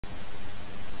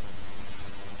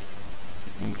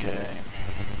Okay.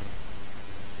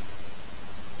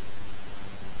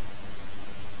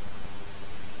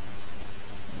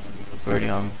 We've already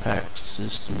unpacked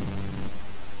system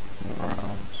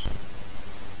rounds.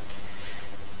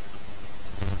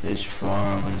 There's your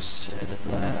file, I'm going to set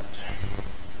that.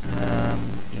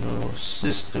 Your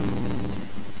system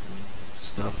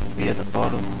stuff will be at the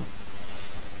bottom,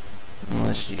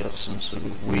 unless you got some sort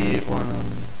of weird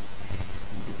one.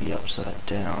 It'll be upside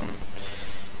down.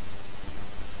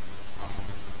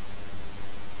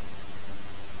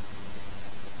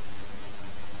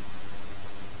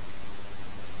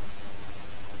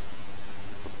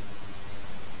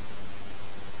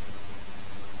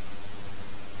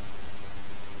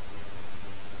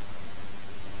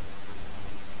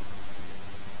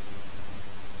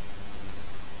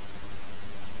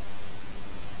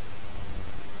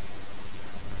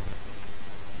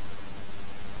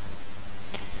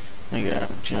 Okay, I'm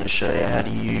just going to show you how to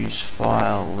use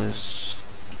filelist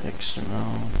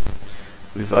XML.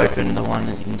 We've opened the one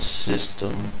in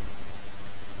system,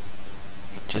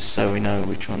 just so we know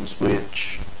which one's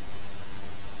which.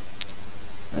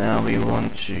 Now we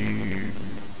want to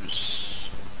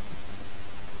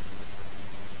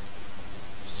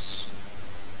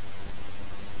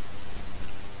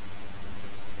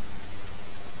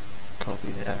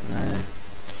copy that now.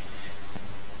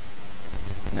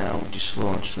 Now we just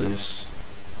launch this.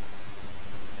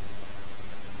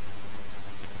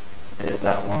 Edit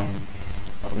that one.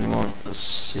 We want the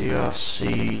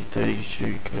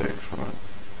CRC32 code from it.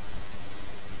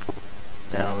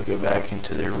 Now we go back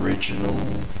into the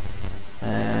original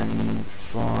and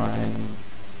find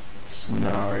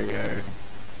scenario.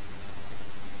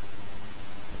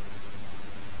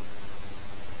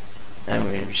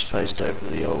 And we just paste over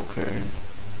the old code,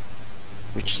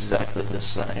 which is exactly the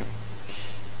same.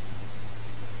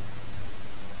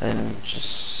 And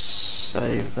just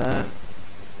save that,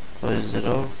 close it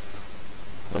off,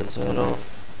 close that off,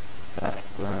 back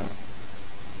that,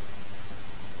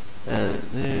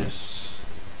 edit this,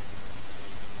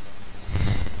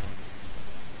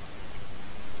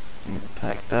 and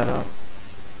pack that up.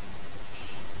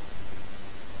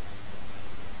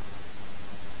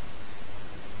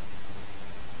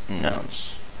 Now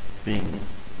it's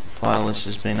file list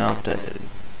has been updated.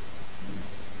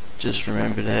 Just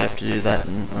remember to have to do that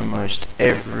in almost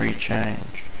every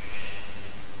change.